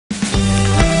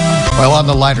Well, on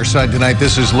the lighter side tonight,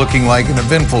 this is looking like an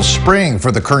eventful spring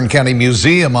for the Kern County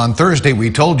Museum. On Thursday, we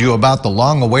told you about the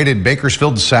long-awaited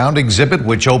Bakersfield Sound exhibit,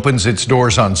 which opens its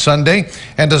doors on Sunday.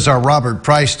 And as our Robert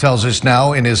Price tells us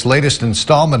now in his latest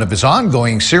installment of his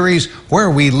ongoing series, Where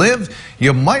We Live,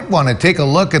 you might want to take a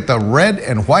look at the red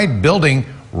and white building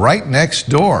right next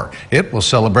door. It will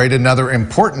celebrate another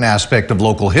important aspect of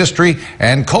local history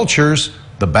and cultures,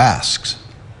 the Basques.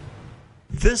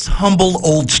 This humble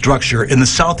old structure in the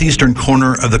southeastern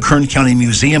corner of the Kern County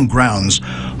Museum grounds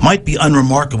might be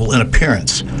unremarkable in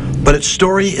appearance, but its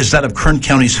story is that of Kern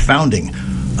County's founding,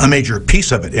 a major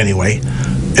piece of it anyway.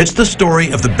 It's the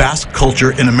story of the Basque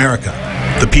culture in America,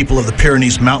 the people of the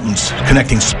Pyrenees Mountains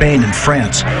connecting Spain and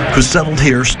France, who settled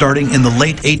here starting in the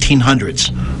late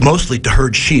 1800s, mostly to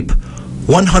herd sheep.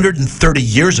 130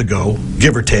 years ago,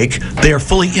 give or take, they are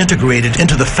fully integrated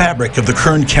into the fabric of the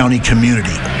Kern County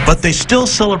community. But they still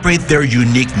celebrate their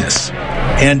uniqueness.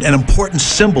 And an important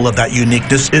symbol of that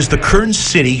uniqueness is the Kern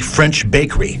City French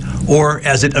Bakery, or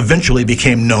as it eventually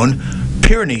became known,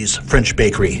 Pyrenees French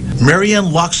Bakery. Marianne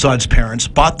Loxod's parents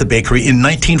bought the bakery in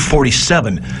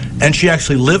 1947, and she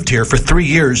actually lived here for 3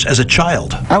 years as a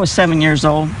child. I was 7 years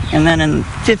old, and then in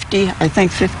 50,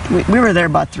 we were there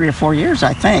about 3 or 4 years,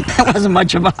 I think. It wasn't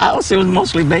much of a house, it was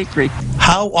mostly bakery.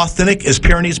 How authentic is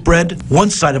Pyrenees bread? One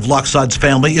side of Loxod's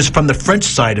family is from the French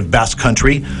side of Basque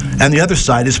country, and the other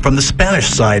side is from the Spanish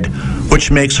side,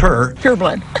 which makes her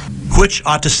pureblood. Which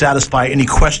ought to satisfy any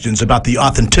questions about the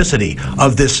authenticity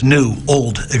of this new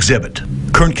old exhibit.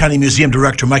 Kern County Museum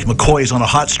Director Mike McCoy is on a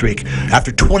hot streak.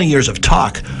 After 20 years of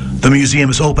talk, the museum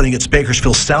is opening its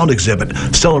Bakersfield Sound exhibit,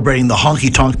 celebrating the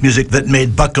honky-tonk music that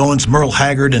made Buck Owens, Merle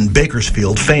Haggard, and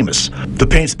Bakersfield famous. The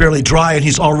paint's barely dry, and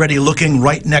he's already looking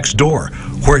right next door,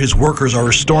 where his workers are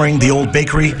restoring the old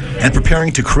bakery and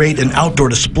preparing to create an outdoor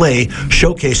display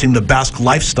showcasing the Basque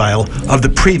lifestyle of the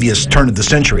previous turn of the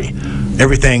century.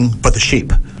 Everything but the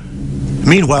sheep.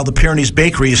 Meanwhile, the Pyrenees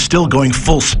Bakery is still going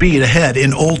full speed ahead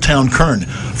in Old Town Kern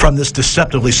from this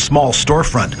deceptively small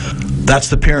storefront. That's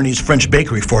the Pyrenees French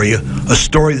Bakery for you, a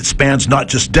story that spans not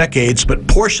just decades, but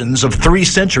portions of 3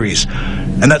 centuries.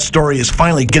 And that story is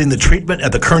finally getting the treatment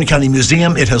at the Kern County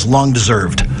Museum it has long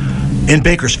deserved. In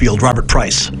Bakersfield, Robert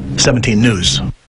Price, 17 News.